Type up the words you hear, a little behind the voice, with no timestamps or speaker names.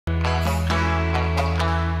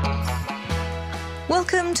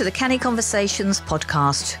Welcome to the Canny Conversations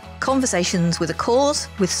podcast, Conversations with a Cause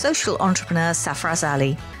with social entrepreneur Safaraz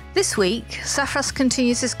Ali. This week, Safaraz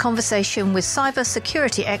continues his conversation with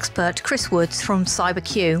cybersecurity expert Chris Woods from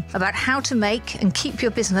CyberQ about how to make and keep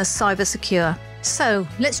your business cyber secure. So,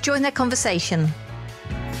 let's join their conversation.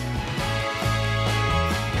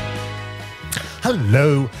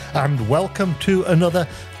 Hello and welcome to another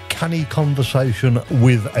Canny Conversation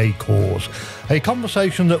with a Cause. A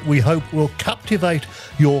conversation that we hope will captivate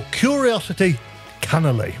your curiosity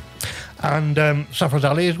cannily. And Safaraz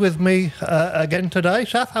Ali is with me again today.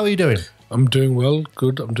 Saf, how are you doing? I'm doing well.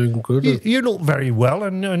 Good. I'm doing good. You look very well,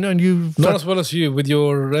 and you not as well as you with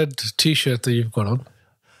your red T-shirt that you've got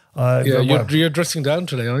on. You're dressing down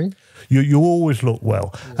today, aren't you? You always look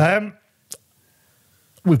well.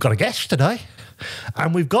 We've got a guest today.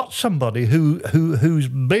 And we've got somebody who's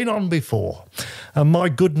been on before. And my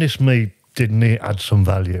goodness me, didn't he add some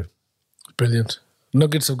value? Brilliant.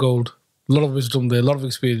 Nuggets of gold. A lot of wisdom there, a lot of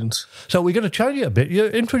experience. So we're going to change it a bit. You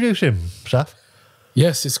introduce him, Saf.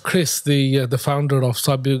 Yes, it's Chris, the founder of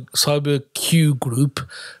CyberQ Group,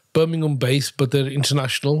 Birmingham-based, but they're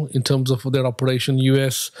international in terms of their operation,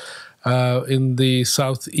 US, in the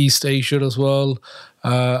Southeast Asia as well.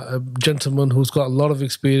 A gentleman who's got a lot of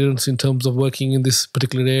experience in terms of working in this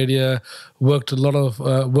particular area, worked in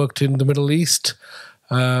the Middle East,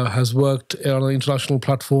 has worked on an international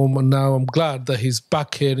platform, and now I'm glad that he's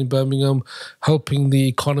back here in Birmingham, helping the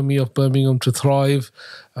economy of Birmingham to thrive,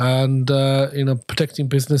 and protecting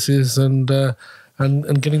businesses and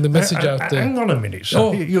getting the message out there. Hang on a minute,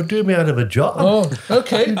 so you're doing me out of a job. Oh,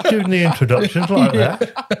 okay. You're doing the introductions like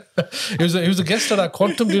that. He was a guest at our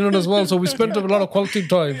quantum dinner as well, so we spent a lot of quality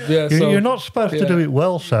time. Yeah, you're not supposed to do it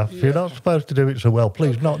well, Saf. You're not supposed to do it so well.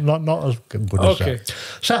 Please, not as good as Saf.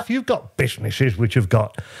 Saf, you've got businesses which have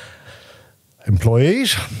got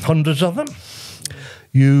employees, hundreds of them.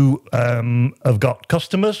 You have got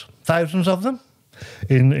customers, thousands of them.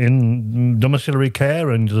 In domiciliary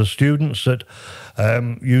care, and the students that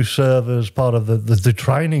you serve as part of the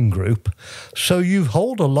training group. So you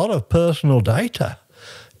hold a lot of personal data.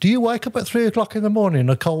 Do you wake up at 3 o'clock in the morning in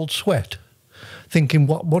a cold sweat thinking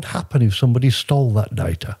what would happen if somebody stole that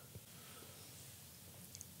data?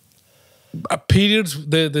 At periods,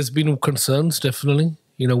 there's been concerns, definitely.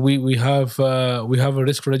 We have a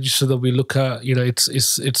risk register that we look at.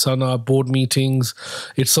 It's on our board meetings.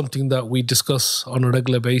 It's something that we discuss on a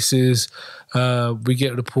regular basis. We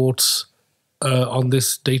get reports on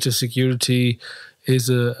this. Data security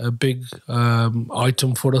is a big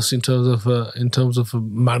item for us in terms of a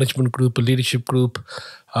management group, a leadership group.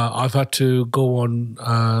 I've had to go on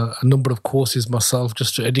a number of courses myself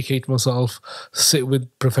just to educate myself, sit with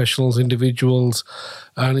professionals, individuals,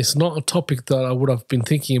 and it's not a topic that I would have been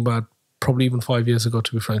thinking about probably even 5 years ago,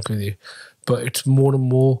 to be frank with you. But it's more and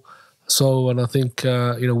more so, and I think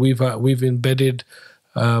we've embedded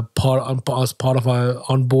as part of our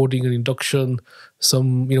onboarding and induction.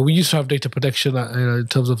 We used to have data protection in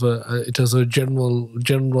terms of a general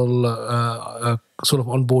sort of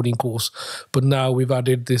onboarding course, but now we've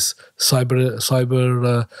added this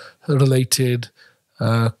cyber related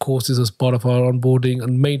courses as part of our onboarding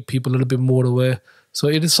and made people a little bit more aware. So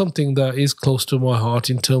it is something that is close to my heart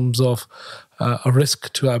in terms of a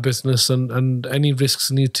risk to our business, and any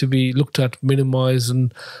risks need to be looked at, minimised,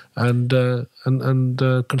 and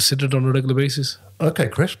considered on a regular basis. Okay,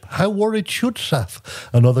 Chris, how worried should Saf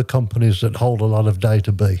and other companies that hold a lot of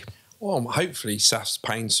data be? Well, hopefully Saf's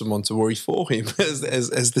paying someone to worry for him as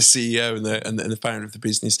the CEO and the founder of the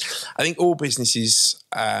business. I think all businesses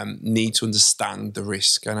need to understand the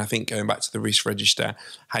risk. And I think going back to the risk register,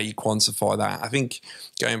 how you quantify that. I think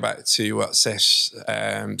going back to what Seth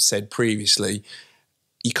said previously,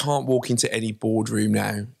 you can't walk into any boardroom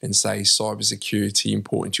now and say cybersecurity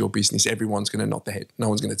important to your business. Everyone's going to nod their head. No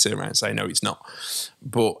one's going to turn around and say, no, it's not.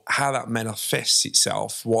 But how that manifests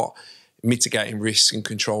itself, what mitigating risks and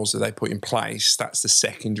controls that they put in place, that's the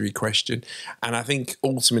secondary question. And I think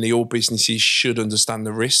ultimately all businesses should understand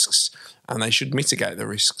the risks and they should mitigate the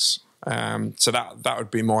risks. So that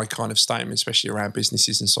would be my kind of statement, especially around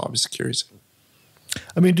businesses and cybersecurity.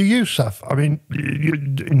 I mean, do you, Saf,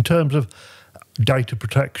 in terms of data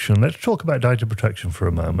protection, let's talk about data protection for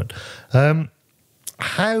a moment.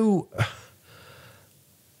 How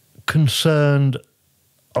concerned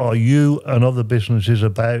are you and other businesses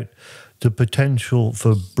about the potential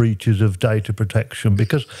for breaches of data protection?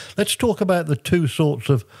 Because let's talk about the two sorts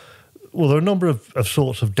of, well, there are a number of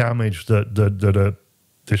sorts of damage that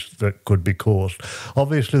that could be caused.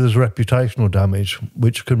 Obviously, there's reputational damage,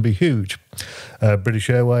 which can be huge. British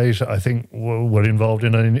Airways, I think, were involved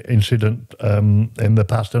in an incident in the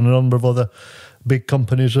past, and a number of other big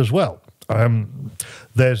companies as well.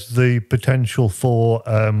 There's the potential for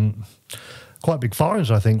quite big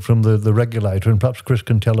fines, I think, from the regulator, and perhaps Chris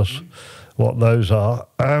can tell us what those are.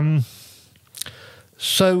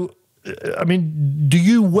 So, I mean, do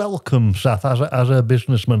you welcome, Saf, as a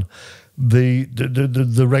businessman,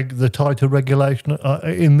 the tighter regulation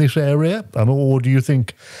in this area, or do you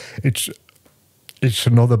think it's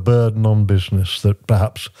another burden on business that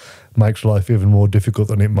perhaps makes life even more difficult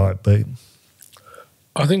than it might be?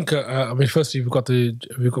 I think I mean, firstly, we've got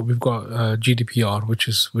GDPR,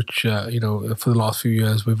 which you know, for the last few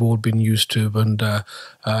years we've all been used to, and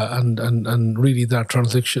really that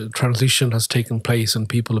transition has taken place, and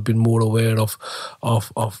people have been more aware of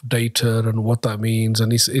data and what that means,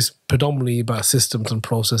 and it's predominantly about systems and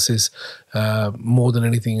processes more than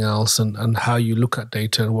anything else, and how you look at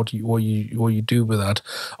data and what you do with that.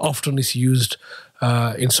 Often it's used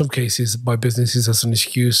in some cases by businesses as an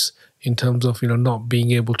excuse in terms of, you know, not being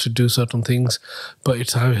able to do certain things, but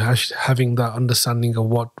it's having that understanding of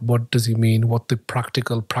what does it mean, what the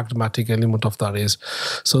pragmatic element of that is.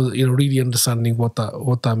 So, you know, really understanding what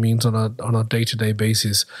that means on a day-to-day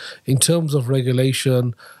basis. In terms of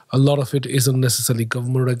regulation, a lot of it isn't necessarily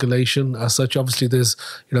government regulation as such. Obviously, there's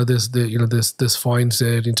fines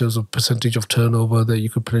there in terms of percentage of turnover that you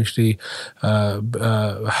could potentially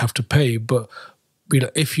have to pay, but you know,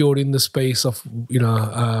 if you're in the space of, you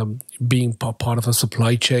know, being part of a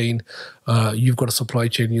supply chain, you've got a supply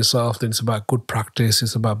chain yourself, then it's about good practice,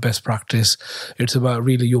 it's about best practice, it's about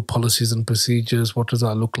really your policies and procedures, what does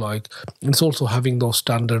that look like? And it's also having those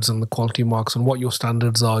standards and the quality marks and what your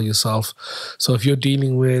standards are yourself. So if you're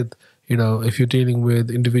dealing with, you know,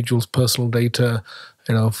 individuals' personal data,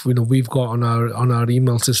 you know, we've got on our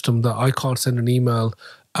email system that I can't send an email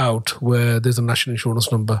out where there's a national insurance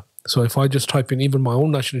number. So if I just type in even my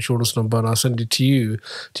own national insurance number and I send it to you,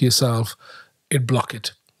 to yourself, it'd block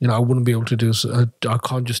it. You know, I wouldn't be able to do so. I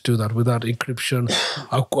can't just do that without encryption.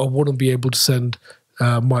 I wouldn't be able to send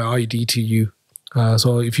my ID to you.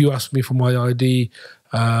 So if you ask me for my ID,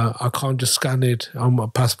 I can't just scan it on my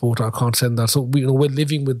passport. I can't send that. So we're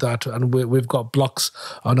living with that, and we've got blocks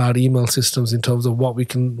on our email systems in terms of what we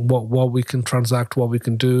can transact, what we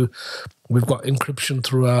can do. We've got encryption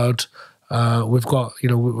throughout. We've got, you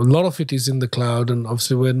know, a lot of it is in the cloud, and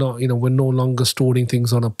obviously we're no longer storing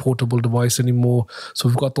things on a portable device anymore. So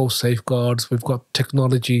we've got those safeguards. We've got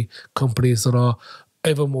technology companies that are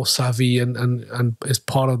ever more savvy and is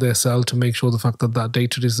part of their sell to make sure the fact that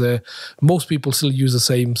data is there. Most people still use the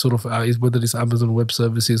same sort of, whether it's Amazon Web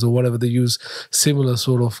Services or whatever, they use similar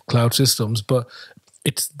sort of cloud systems, but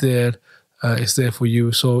it's there for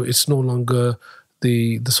you. So it's no longer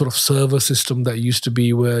the sort of server system that used to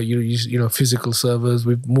be where you know physical servers.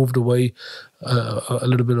 We've moved away a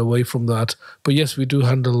little bit away from that. But yes, we do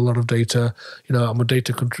handle a lot of data. You know,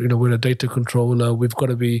 we're a data controller. We've got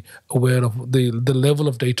to be aware of the level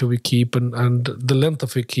of data we keep and the length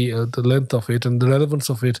of it, and the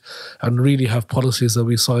relevance of it, and really have policies that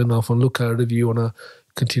we sign off and look at, review on a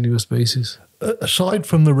continuous basis. Aside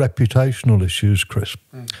from the reputational issues, Chris,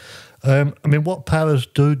 I mean, what powers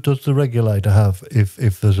does the regulator have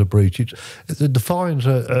if there's a breach? The fines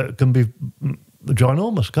can be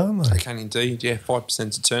ginormous, can't they? They can indeed, yeah,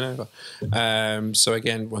 5% of turnover. So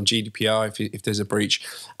again, on GDPR, if there's a breach,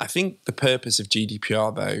 I think the purpose of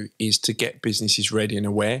GDPR though is to get businesses ready and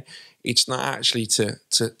aware. It's not actually to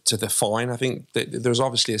the fine. I think that there's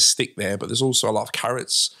obviously a stick there, but there's also a lot of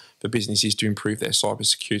carrots for businesses to improve their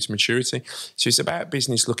cybersecurity maturity. So it's about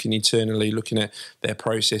business looking internally, looking at their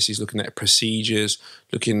processes, looking at procedures,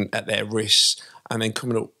 looking at their risks, and then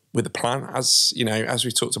coming up with a plan. As you know, as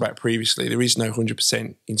we talked about previously, there is no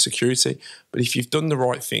 100% in security, but if you've done the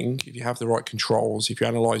right thing, if you have the right controls, if you're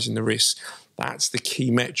analysing the risks, that's the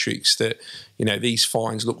key metrics that, you know, these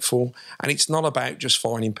fines look for. And it's not about just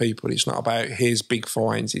fining people. It's not about here's big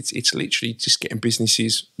fines. It's literally just getting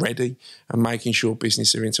businesses ready and making sure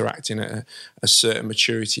businesses are interacting at a certain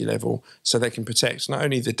maturity level so they can protect not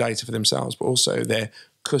only the data for themselves, but also their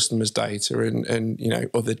customers' data and you know,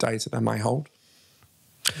 other data they may hold.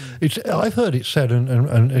 I've heard it said, and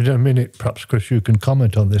in a minute, perhaps, Chris, you can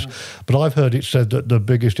comment on this, but I've heard it said that the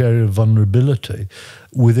biggest area of vulnerability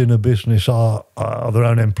within a business are their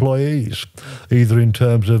own employees, either in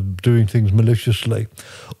terms of doing things maliciously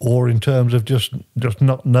or in terms of just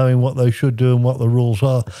not knowing what they should do and what the rules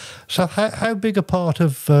are. So how big a part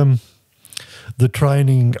of the the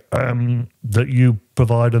training that you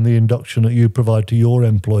provide and the induction that you provide to your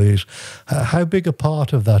employees, how big a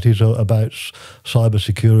part of that is about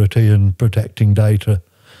cybersecurity and protecting data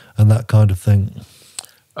and that kind of thing?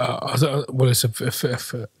 Well, it's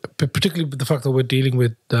particularly with the fact that we're dealing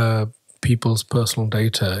with people's personal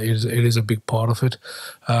data, it is a big part of it.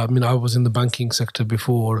 I was in the banking sector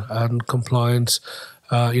before, and compliance.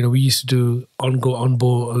 We used to do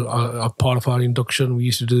onboard part of our induction. We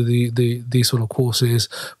used to do these sort of courses,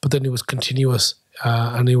 but then it was continuous,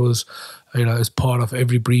 and it was as part of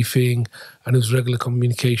every briefing, and it was regular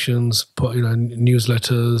communications,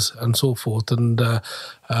 newsletters and so forth, and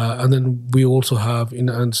then we also have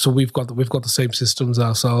and so we've got the same systems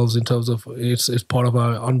ourselves in terms of it's part of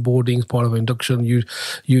our onboarding, it's part of our induction. You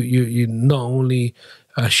not only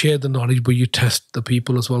share the knowledge, but you test the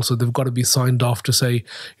people as well. So they've got to be signed off to say,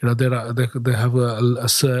 they have a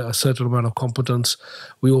certain amount of competence.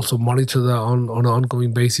 We also monitor that on an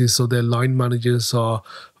ongoing basis. So their line managers are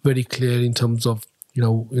very clear in terms of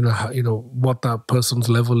what that person's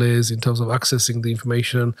level is in terms of accessing the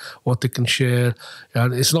information, what they can share.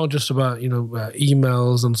 And it's not just about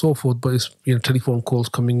emails and so forth, but it's telephone calls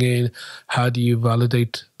coming in. How do you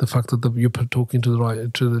validate the fact that you're talking to the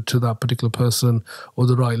right to that particular person or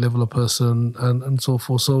the right level of person and so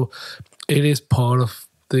forth? So it is part of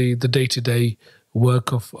the day-to-day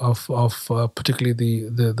work of particularly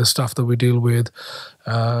the staff that we deal with.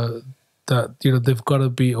 That they've got to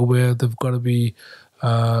be aware, they've got to be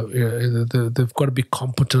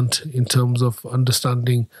competent in terms of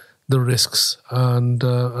understanding the risks, and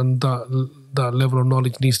that level of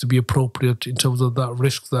knowledge needs to be appropriate in terms of that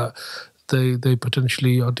risk that they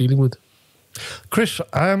potentially are dealing with. Chris,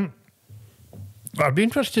 I'd be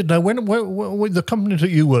interested now when with the companies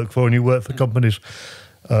that you work for, and you work for companies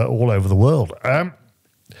all over the world.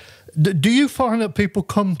 Do you find that people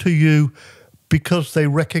come to you because they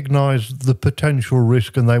recognise the potential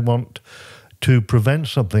risk and they want to prevent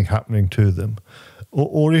something happening to them?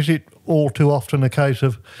 Or is it all too often a case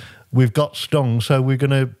of we've got stung, so we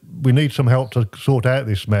need some help to sort out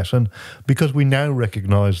this mess, and because we now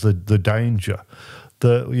recognise the danger,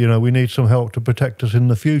 that we need some help to protect us in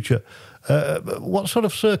the future? What sort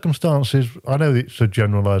of circumstances, I know it's a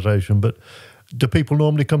generalisation, but do people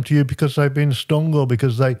normally come to you because they've been stung or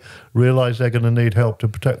because they realise they're going to need help to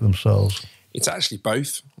protect themselves? It's actually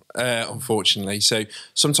both, unfortunately. So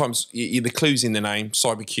sometimes the clue's in the name,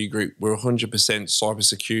 CyberQ Group. We're 100%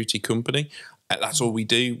 cybersecurity company. That's all we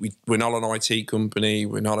do. We're not an IT company.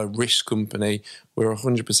 We're not a risk company. We're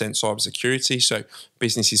 100% cybersecurity. So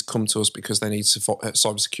businesses come to us because they need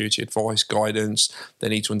cybersecurity advice, guidance. They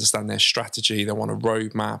need to understand their strategy. They want a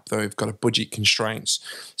roadmap. They've got a budget constraints.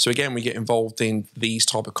 So again, we get involved in these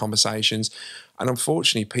type of conversations. And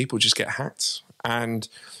unfortunately, people just get hacked. And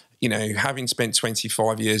having spent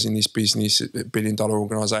 25 years in this business at billion-dollar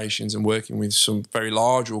organisations and working with some very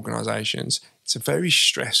large organisations, it's a very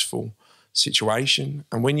stressful situation.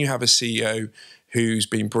 And when you have a CEO who's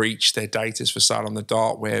been breached, their data's for sale on the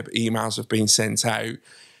dark web, emails have been sent out,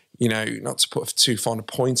 not to put too fine a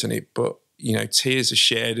point on it, but tears are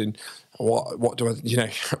shed, and what do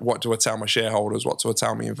I tell my shareholders? What do I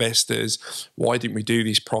tell my investors? Why didn't we do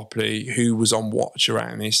this properly? Who was on watch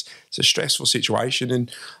around this? It's a stressful situation,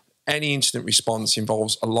 and any incident response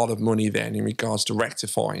involves a lot of money then in regards to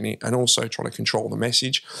rectifying it and also trying to control the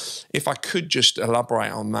message. If I could just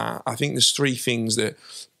elaborate on that, I think there's three things that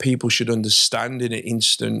people should understand in an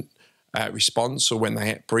incident response or when they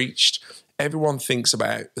get breached. Everyone thinks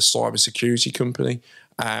about the cybersecurity company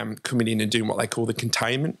coming in and doing what they call the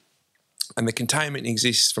containment. And the containment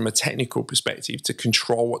exists from a technical perspective to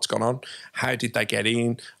control what's gone on. How did they get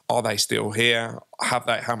in? Are they still here?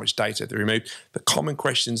 How much data have they removed? The common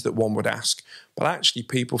questions that one would ask. But actually,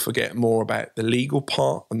 people forget more about the legal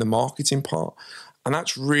part and the marketing part. And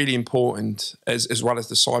that's really important as well as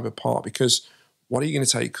the cyber part, because what are you going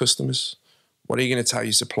to tell your customers? What are you going to tell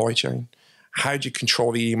your supply chain? How do you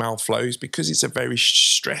control the email flows? Because it's a very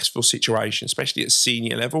stressful situation, especially at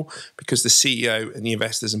senior level, because the CEO and the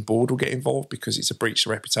investors and board will get involved because it's a breach of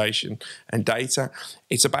reputation and data.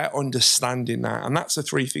 It's about understanding that. And that's the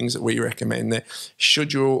three things that we recommend, that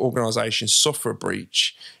should your organization suffer a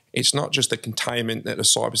breach, it's not just the containment that a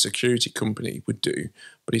cybersecurity company would do,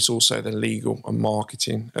 but it's also the legal and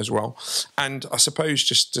marketing as well. And I suppose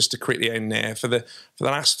just to quickly end there, for the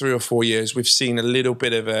last 3 or 4 years, we've seen a little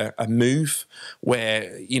bit of a move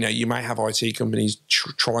where you may have IT companies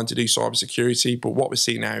trying to do cybersecurity, but what we're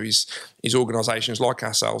seeing now is organisations like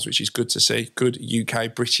ourselves, which is good to see, good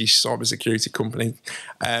UK British cybersecurity company,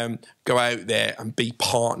 go out there and be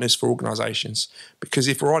partners for organisations. Because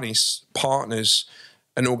if we're honest, partners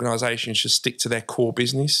an organisation should stick to their core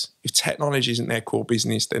business. If technology isn't their core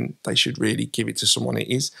business, then they should really give it to someone it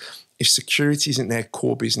is. If security isn't their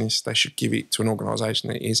core business, they should give it to an organisation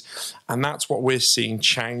that it is. And that's what we're seeing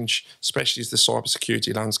change, especially as the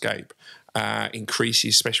cybersecurity landscape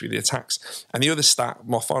increases, especially with the attacks. And the other stat,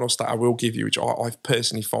 my final stat I will give you, which I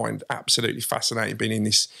personally find absolutely fascinating, being in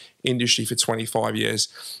this industry for 25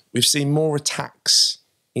 years, we've seen more attacks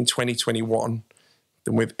in 2021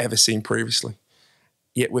 than we've ever seen previously.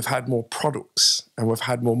 Yet we've had more products and we've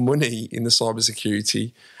had more money in the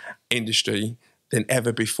cybersecurity industry than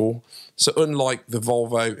ever before. So unlike the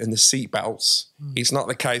Volvo and the seatbelts, it's not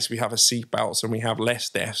the case we have a seatbelts and we have less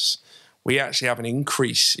deaths. We actually have an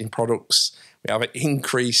increase in products. We have an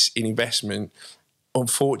increase in investment.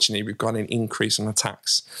 Unfortunately, we've got an increase in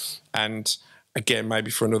attacks. And again,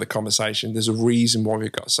 maybe for another conversation, there's a reason why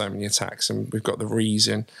we've got so many attacks, and we've got the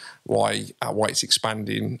reason why it's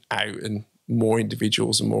expanding out and more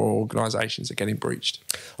individuals and more organisations are getting breached.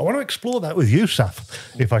 I want to explore that with you, Saf,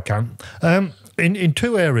 if I can, in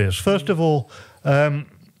two areas. First of all,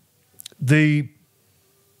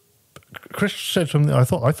 Chris said something I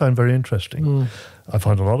found very interesting. I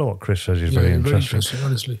find a lot of what Chris says is very interesting,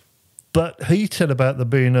 honestly. But he said about there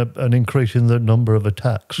being an increase in the number of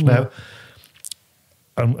attacks. Now,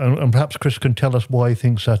 and perhaps Chris can tell us why he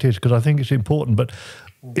thinks that is, because I think it's important. But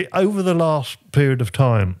over the last period of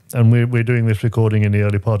time, and we're doing this recording in the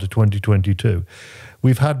early part of 2022,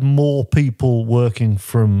 we've had more people working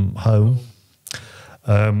from home,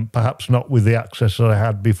 perhaps not with the access that I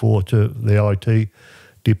had before to the IT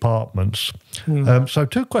departments. So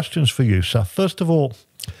two questions for you, Saf. First of all,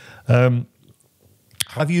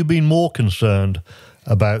 have you been more concerned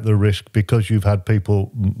about the risk because you've had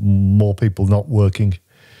more people not working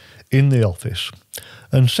in the office?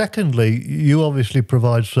 And secondly, you obviously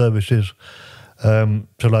provide services to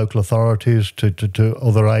local authorities, to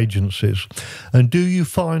other agencies. And do you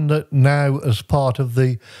find that now, as part of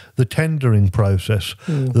the tendering process,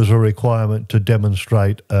 there's a requirement to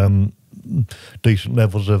demonstrate decent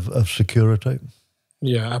levels of security?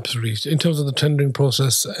 Yeah, absolutely. In terms of the tendering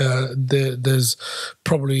process, there's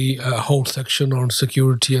probably a whole section on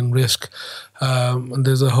security and risk. And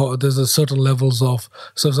there's a certain levels of,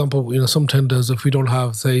 so for example, some tenders, if we don't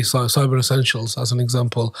have, say, cyber essentials as an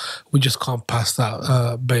example, we just can't pass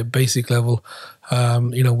that basic level.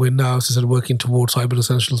 We're now, as I said, working towards cyber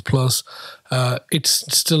essentials plus.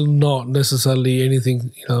 It's still not necessarily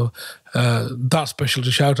anything that special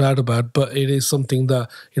to shout out about, but it is something that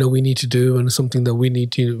we need to do, and something that we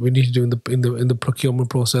need to do in the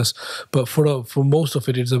procurement process. But for most of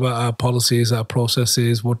it, it's about our policies, our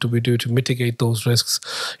processes. What do we do to mitigate those risks?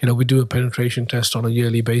 We do a penetration test on a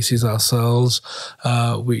yearly basis ourselves.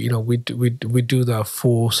 We do that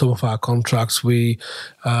for some of our contracts. We're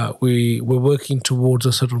working towards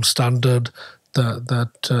a certain standard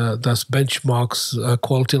that's benchmarks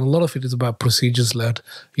quality, and a lot of it is about procedures led,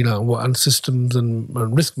 and systems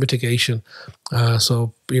and risk mitigation. How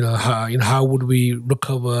would we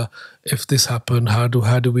recover if this happened? How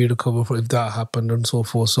do we recover if that happened, and so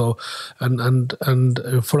forth. So, and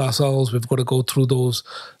for ourselves, we've got to go through those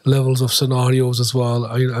levels of scenarios as well,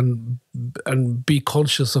 and be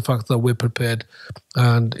conscious of the fact that we're prepared.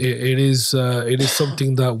 And it is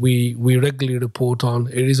something that we regularly report on.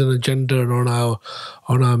 It is an agenda on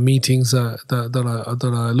our meetings that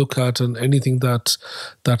I look at, and anything that's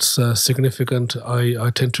significant, I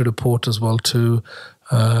tend to report as well to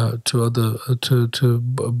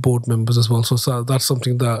board members as well. So that's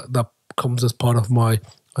something that comes as part of my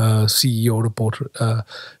CEO report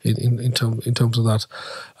in terms of that.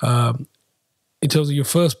 In terms of your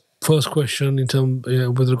first question,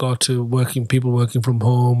 with regard to people working from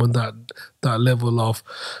home and that level of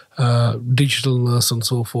digitalness and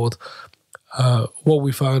so forth. What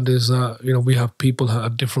we found is that we have people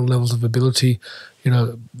at different levels of ability.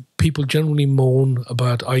 People generally moan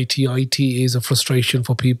about IT. IT is a frustration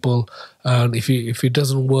for people, and if it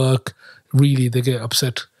doesn't work, really they get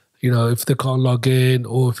upset. If they can't log in,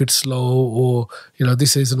 or if it's slow, or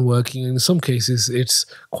this isn't working. In some cases, it's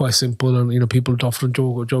quite simple, and people often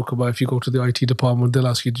joke about, if you go to the IT department, they'll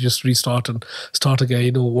ask you to just restart and start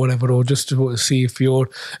again, or whatever, or just to see if you're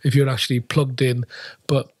actually plugged in.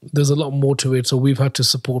 But there's a lot more to it, so we've had to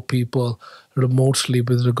support people remotely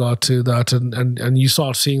with regard to that, and you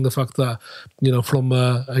start seeing the fact that from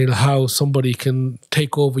how somebody can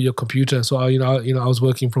take over your computer. So I was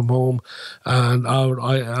working from home, and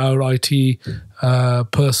our IT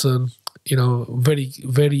person very,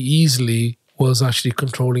 very easily was actually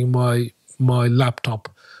controlling my laptop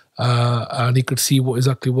and he could see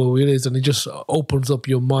exactly what it is, and it just opens up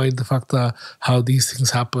your mind, the fact that how these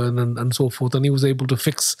things happen and so forth. And he was able to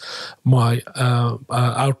fix my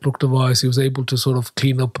Outlook device. He was able to sort of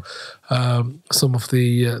clean up some of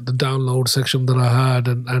the download section that I had,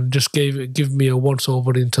 and just give me a once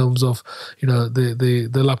over in terms of the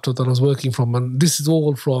laptop that I was working from. And this is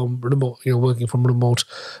all from remote, working from remote,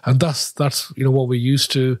 and that's what we're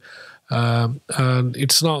used to. And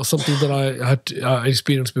it's not something that I had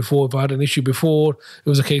experienced before. If I had an issue before, it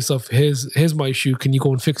was a case of here's my issue, can you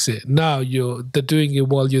go and fix it? Now they're doing it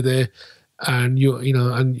while you're there, and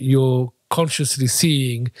you're consciously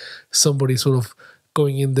seeing somebody sort of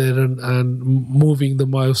going in there and moving the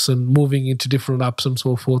mouse and moving into different apps and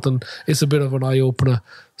so forth, and it's a bit of an eye opener.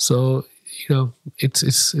 So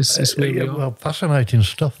it's really well, fascinating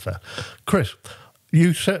stuff there, Chris.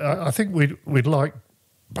 You said I think we'd like.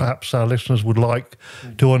 Perhaps our listeners would like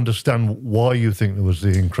to understand why you think there was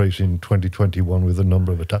the increase in 2021 with the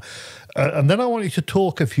number of attacks. And then I want you to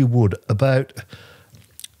talk, if you would, about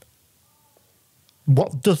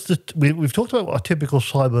what does we've talked about what a typical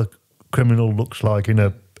cyber criminal looks like in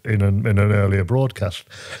an earlier broadcast.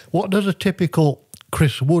 What does a typical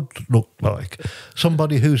Chris Wood look like?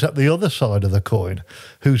 Somebody who's at the other side of the coin,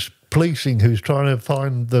 who's policing, who's trying to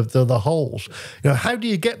find the holes. How do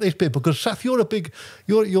you get these people? Because Saf, you're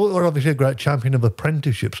obviously a great champion of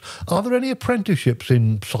apprenticeships. Are there any apprenticeships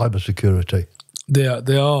in cybersecurity?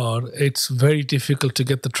 There are. It's very difficult to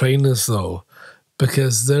get the trainers though,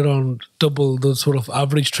 because they're on double the sort of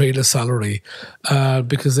average trainer salary,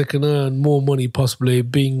 because they can earn more money possibly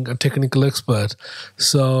being a technical expert.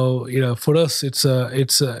 So for us, it's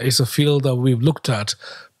a field that we've looked at,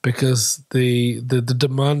 because the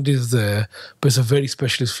demand is there, but it's a very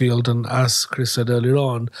specialist field. And as Chris said earlier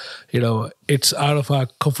on, it's out of our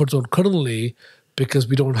comfort zone currently, because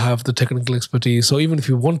we don't have the technical expertise. So even if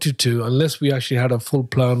we wanted to, unless we actually had a full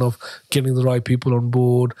plan of getting the right people on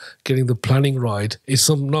board, getting the planning right, it's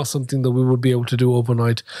not something that we would be able to do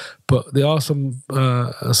overnight. But there are some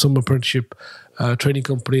apprenticeship training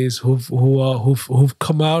companies who've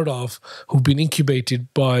come out of, who've been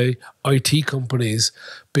incubated by IT companies,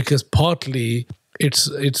 because partly it's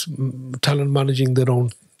talent managing their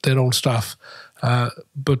own staff.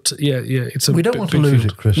 But it's a we don't want to lose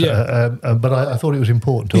it, Chris. But I thought it was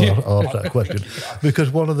important to ask that question, because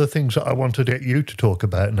one of the things that I want to get you to talk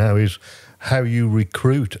about now is how you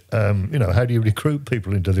recruit. How do you recruit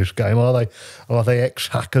people into this game? Are they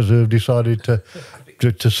ex-hackers who have decided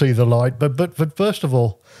to see the light? But first of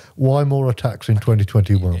all, why more attacks in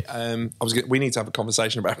 2021? We need to have a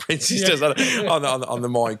conversation about apprentices on the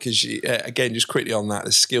mic, because again, just quickly on that,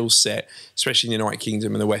 the skill set, especially in the United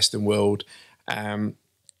Kingdom and the Western world,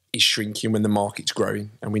 is shrinking when the market's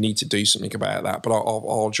growing, and we need to do something about that. But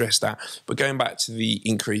I'll address that. But going back to the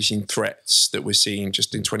increase in threats that we're seeing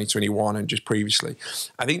just in 2021 and just previously,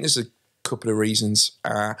 I think there's a couple of reasons.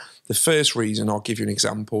 The first reason, I'll give you an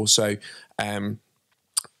example. So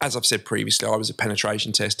as I've said previously, I was a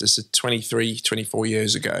penetration tester. So 23, 24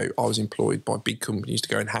 years ago, I was employed by big companies to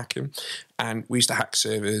go and hack them. And we used to hack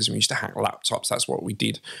servers, and we used to hack laptops. That's what we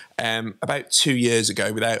did. About 2 years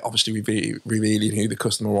ago, without obviously revealing who the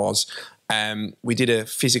customer was, we did a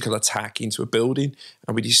physical attack into a building,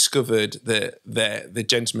 and we discovered that the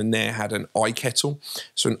gentleman there had an iKettle.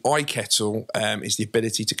 So an iKettle is the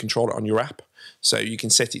ability to control it on your app. So you can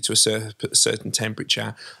set it to a certain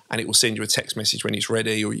temperature, and it will send you a text message when it's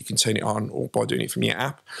ready, or you can turn it on or by doing it from your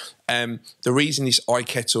app. The reason this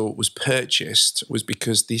iKettle was purchased was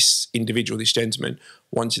because this individual, this gentleman,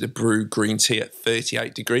 wanted to brew green tea at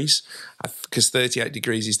 38 degrees, because 38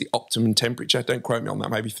 degrees is the optimum temperature. Don't quote me on that,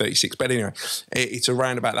 maybe 36. But anyway, it's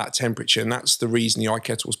around about that temperature, and that's the reason the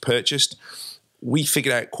iKettle was purchased. We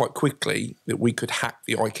figured out quite quickly that we could hack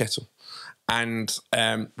the iKettle. And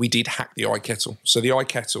we did hack the iKettle. So the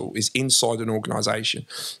iKettle is inside an organisation.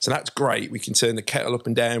 So that's great. We can turn the kettle up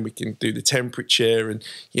and down. We can do the temperature, and,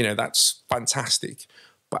 that's fantastic.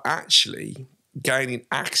 But actually, gaining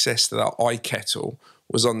access to that iKettle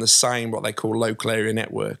was on the same, what they call local area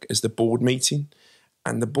network, as the board meeting.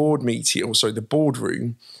 And the board meeting, also the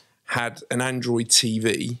boardroom, had an Android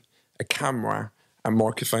TV, a camera, and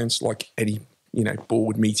microphones, like any,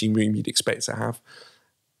 board meeting room you'd expect to have.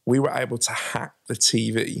 We were able to hack the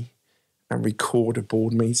TV and record a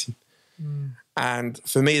board meeting. And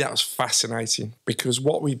for me, that was fascinating, because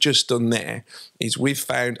what we've just done there is we've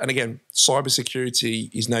found, and again, cybersecurity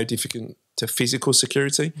is no different to physical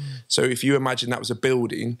security. So if you imagine that was a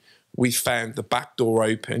building, we found the back door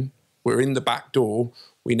open. We're in the back door.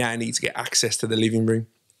 We now need to get access to the living room.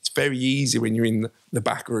 It's very easy when you're in the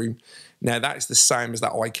back room. Now, that's the same as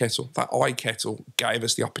that iKettle. That iKettle gave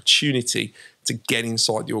us the opportunity to get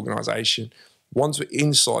inside the organisation. Once we're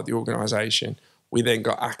inside the organisation, we then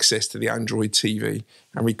got access to the Android TV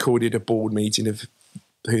and recorded a board meeting of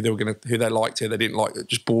who they liked, who they didn't like,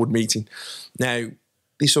 just board meeting. Now,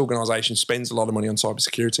 this organisation spends a lot of money on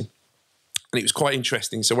cybersecurity. And it was quite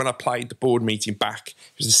interesting. So when I played the board meeting back,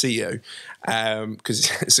 it was the CEO,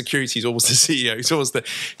 because security is always the CEO. It's always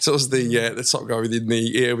the top guy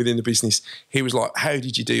within the business. He was like, "How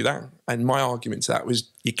did you do that?" And my argument to that was,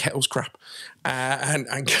 "Your kettle's crap." And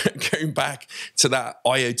going back to that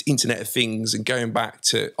IoT, Internet of Things, and going back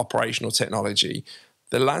to operational technology,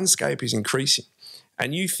 the landscape is increasing.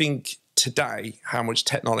 And you think today how much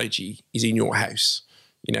technology is in your house.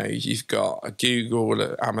 You know, you've got a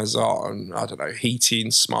Google, Amazon, I don't know,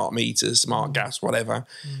 heating, smart meters, smart gas, whatever.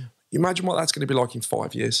 You imagine what that's going to be like in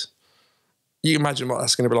 5 years. You imagine what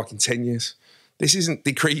that's going to be like in 10 years. This isn't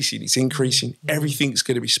decreasing, it's increasing. Everything's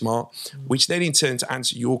going to be smart, which then in turn, to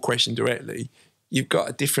answer your question directly, you've got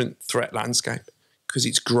a different threat landscape because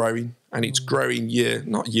it's growing, and it's growing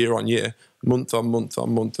not year on year, month on month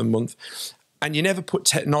on month on month. And you never put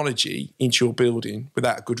technology into your building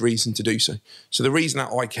without a good reason to do so. So the reason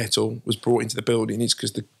that iKettle was brought into the building is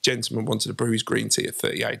because the gentleman wanted to brew his green tea at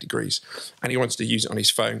 38 degrees, and he wanted to use it on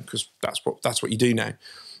his phone because that's what you do now.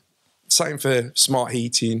 Same for smart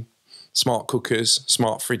heating, smart cookers,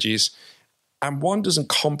 smart fridges, and one doesn't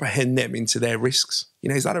comprehend them into their risks. You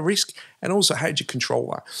know, is that a risk? And also, how do you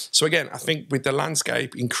control that? So again, I think with the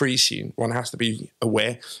landscape increasing, one has to be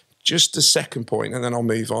aware. Just a second point, and then I'll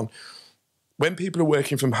move on. When people are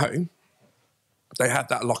working from home, they have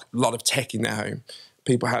that lot of tech in their home.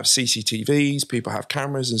 People have CCTVs, people have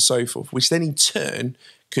cameras and so forth, which then in turn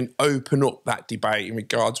can open up that debate in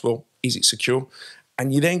regards, well, is it secure?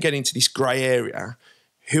 And you then get into this grey area.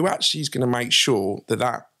 Who actually is going to make sure that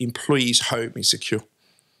that employee's home is secure?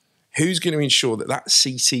 Who's going to ensure that that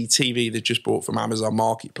CCTV they just bought from Amazon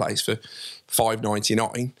Marketplace for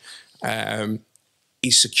 $5.99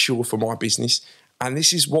 is secure for my business? And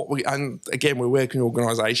this is what and again, we're working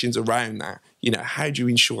organisations around that. You know, how do you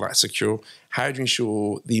ensure that's secure? How do you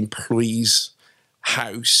ensure the employee's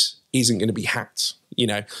house isn't going to be hacked? You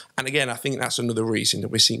know, and again, I think that's another reason that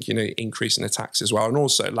we're seeing, you know, increase in attacks as well. And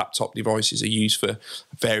also laptop devices are used for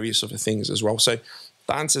various other things as well. So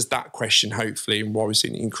that answers that question, hopefully, and why we're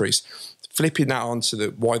seeing an increase. Flipping that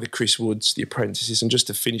onto why the Chris Woods, the apprentices, and just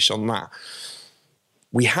to finish on that,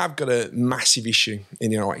 we have got a massive issue in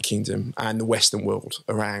the United Kingdom and the Western world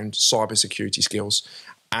around cybersecurity skills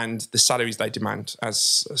and the salaries they demand,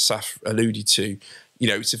 as Saf alluded to. You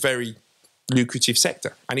know, it's a very lucrative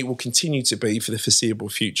sector, and it will continue to be for the foreseeable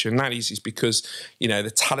future. And that is because, you know,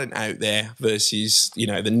 the talent out there versus, you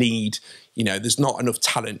know, the need. You know, there's not enough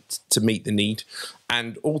talent to meet the need.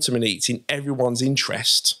 And ultimately, it's in everyone's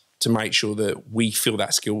interest to make sure that we fill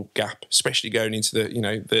that skill gap, especially going into the, you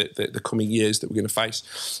know, the coming years that we're going to face.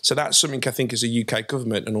 So that's something I think as a UK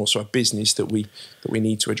government and also a business that we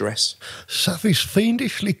need to address. Saf is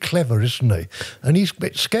fiendishly clever, isn't he? And he's a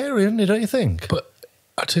bit scary, isn't he, don't you think? But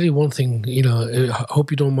I'll tell you one thing, you know, I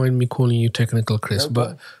hope you don't mind me calling you technical, Chris,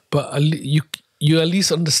 No, but you at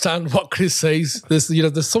least understand what Chris says.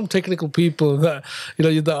 There's some technical people that, you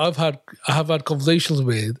know, that I have had conversations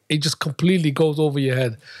with. It just completely goes over your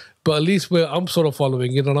head. But at least I'm sort of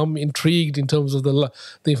following it, and I'm intrigued in terms of the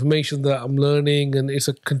information that I'm learning, and it's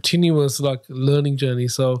a continuous like learning journey.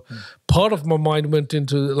 So part of my mind went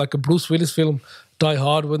into like a Bruce Willis film, Die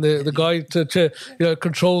Hard, when the guy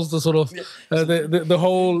controls the sort of the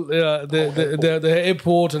whole the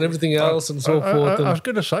airport and everything else and so forth. I was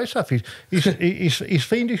going to say, Saf, he's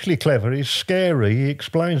fiendishly clever. He's scary. He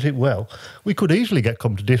explains it well. We could easily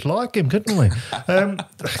come to dislike him, couldn't we? I'm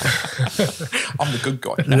the good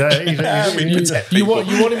guy. You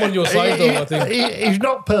want him on your side, though. I think he's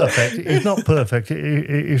not perfect. He's not perfect.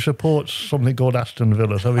 He supports something called Aston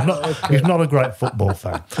Villa, so he's not a great football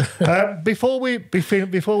fan. Before we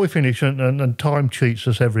finish, and time cheats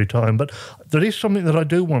us every time, but there is something that I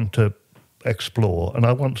do want to explore, and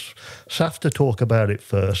I want Saf to talk about it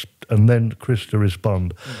first, and then Chris to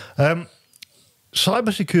respond.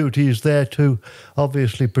 Cybersecurity is there to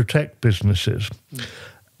obviously protect businesses,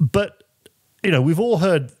 but you know, we've all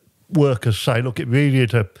heard workers say, "Look, it really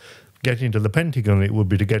to get into the Pentagon, it would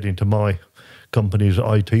be to get into my company's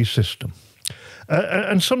IT system,"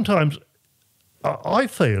 and sometimes I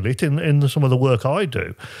feel it in some of the work I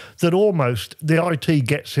do, that almost the IT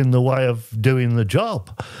gets in the way of doing the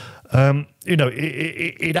job. You know,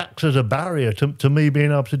 it acts as a barrier to me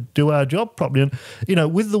being able to do our job properly. And, you know,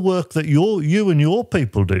 with the work that you and your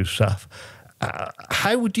people do, Saf,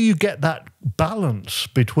 how do you get that balance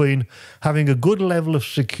between having a good level of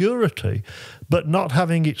security but not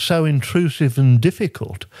having it so intrusive and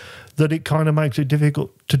difficult that it kind of makes it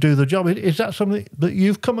difficult to do the job? Is that something that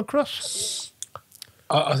you've come across?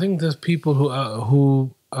 I think there's people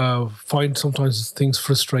who find sometimes things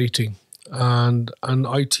frustrating, and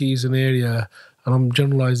IT is an area, and I'm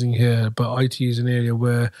generalizing here, but IT is an area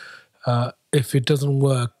where if it doesn't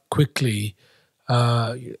work quickly,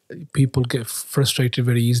 people get frustrated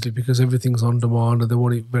very easily because everything's on demand and they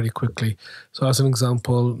want it very quickly. So as an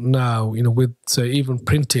example, now, with, say, even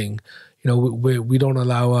printing, we don't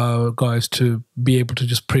allow our guys to be able to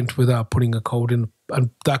just print without putting a code in, and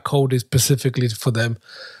that code is specifically for them.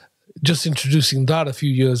 Just introducing that a few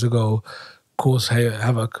years ago caused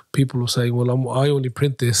havoc. People were saying, well, I only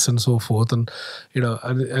print this and so forth. And,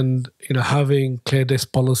 having clear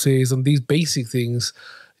desk policies and these basic things,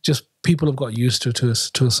 just people have got used to a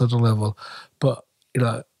certain level. But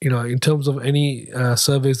in terms of any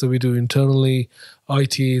surveys that we do internally,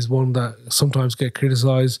 IT is one that sometimes get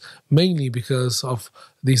criticized, mainly because of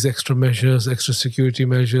these extra measures, extra security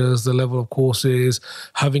measures, the level of courses,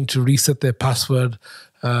 having to reset their password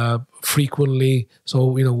frequently.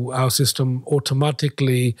 So our system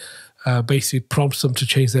automatically basically prompts them to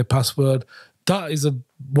change their password. That is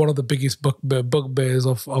one of the biggest bugbears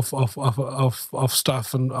of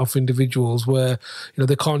staff and of individuals, where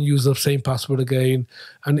they can't use the same password again,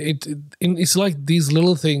 and it's like these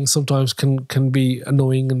little things sometimes can be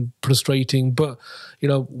annoying and frustrating. But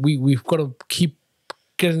we've got to keep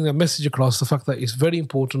getting the message across, the fact that it's very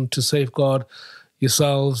important to safeguard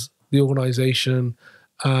yourselves, the organisation,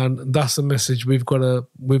 and that's the message we've got to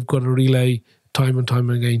relay time and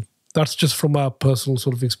time again. That's just from our personal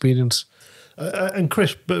sort of experience. And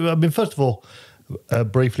Chris, first of all,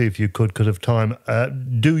 briefly, if you could, because of time,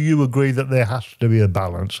 do you agree that there has to be a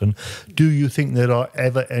balance? And do you think there are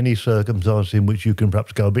ever any circumstances in which you can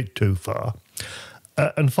perhaps go a bit too far?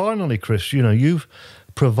 And finally, Chris, you've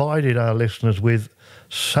provided our listeners with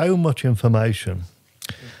so much information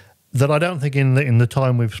that I don't think in the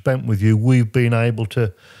time we've spent with you, we've been able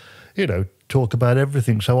to, talk about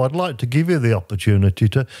everything. So I'd like to give you the opportunity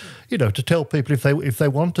to, to tell people if they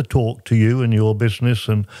want to talk to you and your business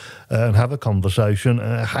and have a conversation,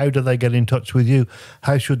 how do they get in touch with you?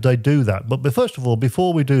 How should they do that? But first of all,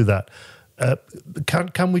 before we do that,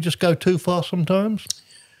 can we just go too far sometimes?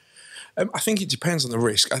 I think it depends on the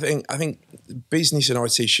risk. I think business and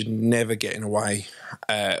IT should never get in the way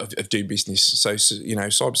of doing business. So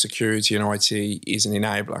cybersecurity and IT is an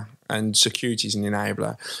enabler, and security is an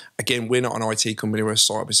enabler. Again, we're not an IT company; we're a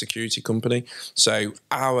cybersecurity company. So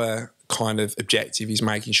our kind of objective is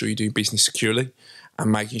making sure you do business securely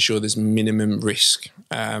and making sure there's minimum risk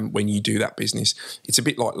when you do that business. It's a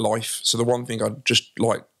bit like life. So the one thing I'd just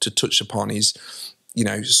like to touch upon is,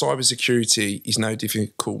 cybersecurity is no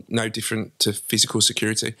different to physical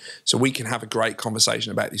security. So we can have a great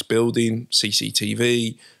conversation about this building,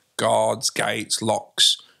 CCTV, guards, gates,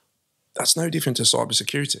 locks. That's no different to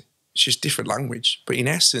cybersecurity. It's just different language. But in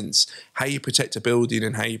essence, how you protect a building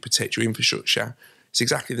and how you protect your infrastructure, it's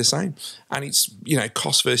exactly the same. And it's,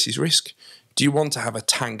 cost versus risk. Do you want to have a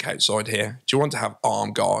tank outside here? Do you want to have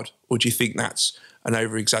armed guard? Or do you think that's an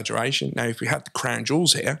over-exaggeration? Now, if we had the crown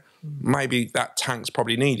jewels here, maybe that tank's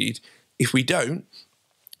probably needed. If we don't,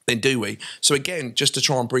 then do we? So again, just to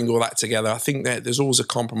try and bring all that together, I think that there's always a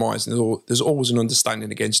compromise and there's always an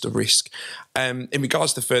understanding against a risk. In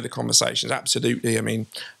regards to further conversations, absolutely.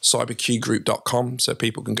 cyberqgroup.com, so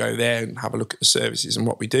people can go there and have a look at the services and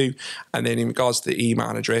what we do. And then in regards to the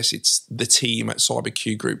email address, it's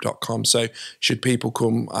theteam@cyberqgroup.com. So should people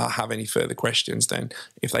come have any further questions, then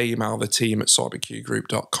if they email the team at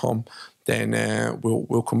cyberqgroup.com, then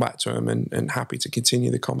we'll come back to them and happy to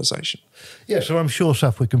continue the conversation. Yeah, so I'm sure,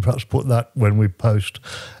 Saf, we can perhaps put that when we post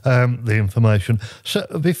the information. So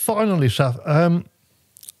finally, Saf,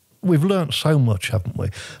 we've learnt so much, haven't we?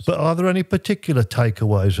 But are there any particular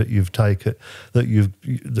takeaways that you've taken, that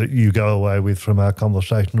you go away with from our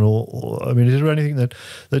conversation? Or is there anything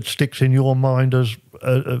that sticks in your mind as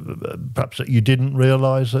perhaps that you didn't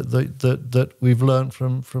realise that we've learnt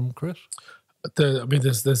from Chris?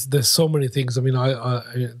 There's so many things.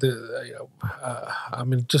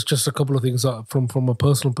 Just a couple of things from a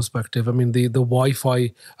personal perspective. The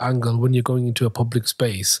Wi-Fi angle when you're going into a public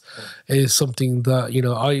space is something that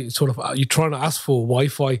you're trying to ask for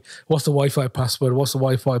Wi-Fi. What's the Wi-Fi password? What's the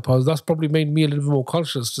Wi-Fi password? That's probably made me a little bit more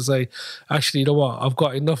conscious to say, actually, you know what? I've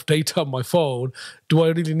got enough data on my phone. Do I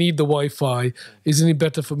really need the Wi-Fi? Isn't it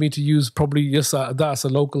better for me to use probably just that as a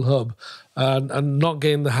local hub? And not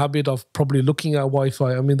get in the habit of probably looking at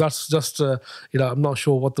Wi-Fi. I mean, that's just, I'm not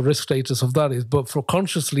sure what the risk status of that is, but for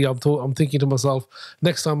consciously, I'm thinking to myself,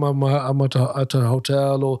 next time I'm at a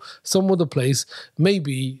hotel or some other place,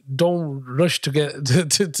 maybe don't rush to get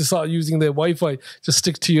to start using their Wi-Fi. Just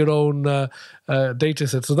stick to your own data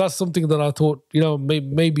set. So that's something that I thought,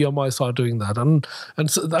 maybe I might start doing that.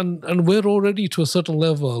 And we're already to a certain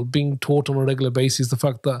level being taught on a regular basis the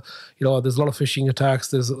fact that, there's a lot of phishing attacks,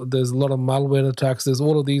 there's a lot of malware attacks, there's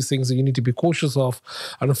all of these things that you need to be cautious of.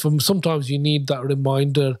 And sometimes you need that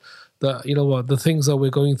reminder that, the things that we're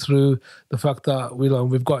going through, the fact that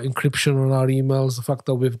we've got encryption on our emails, the fact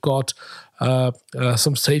that we've got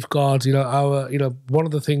some safeguards, one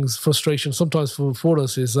of the things, frustration sometimes for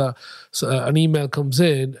us is that an email comes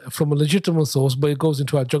in from a legitimate source, but it goes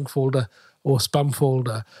into our junk folder or spam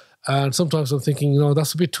folder. And sometimes I'm thinking,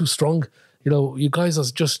 that's a bit too strong. You guys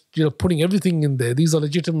are just, putting everything in there. These are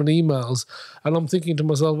legitimate emails. And I'm thinking to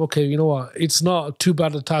myself, okay, you know what? It's not too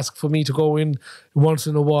bad a task for me to go in once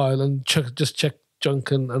in a while and check junk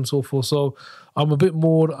and so forth. So I'm a bit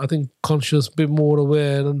more, I think, conscious, a bit more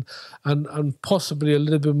aware and possibly a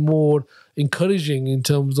little bit more encouraging in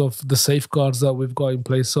terms of the safeguards that we've got in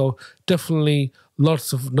place. So definitely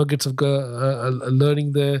lots of nuggets of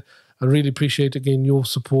learning there. I really appreciate, again, your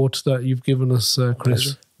support that you've given us,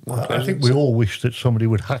 Chris. I think we all wish that somebody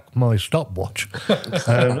would hack my stopwatch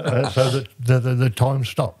so that the time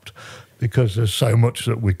stopped, because there's so much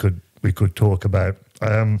that we could talk about.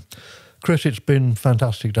 Chris, it's been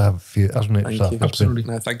fantastic to have you, hasn't it? Thank you. Absolutely.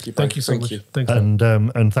 No, thank you. Thank you so much. Thank you.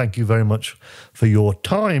 And thank you very much for your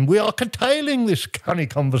time. We are curtailing this canny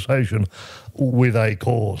conversation with a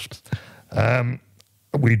cause.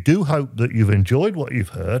 We do hope that you've enjoyed what you've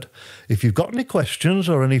heard. If you've got any questions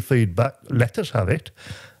or any feedback, let us have it.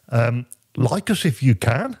 Like us if you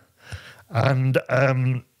can, and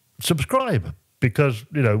subscribe, because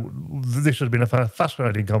this has been a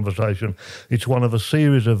fascinating conversation. It's one of a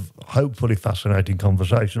series of hopefully fascinating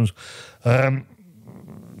conversations.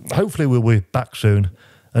 Hopefully we'll be back soon.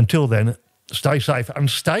 Until then, stay safe and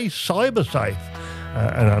stay cyber safe.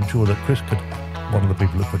 And I'm sure that Chris one of the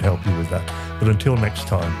people that could help you with that. But until next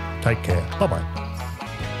time, take care. Bye-bye.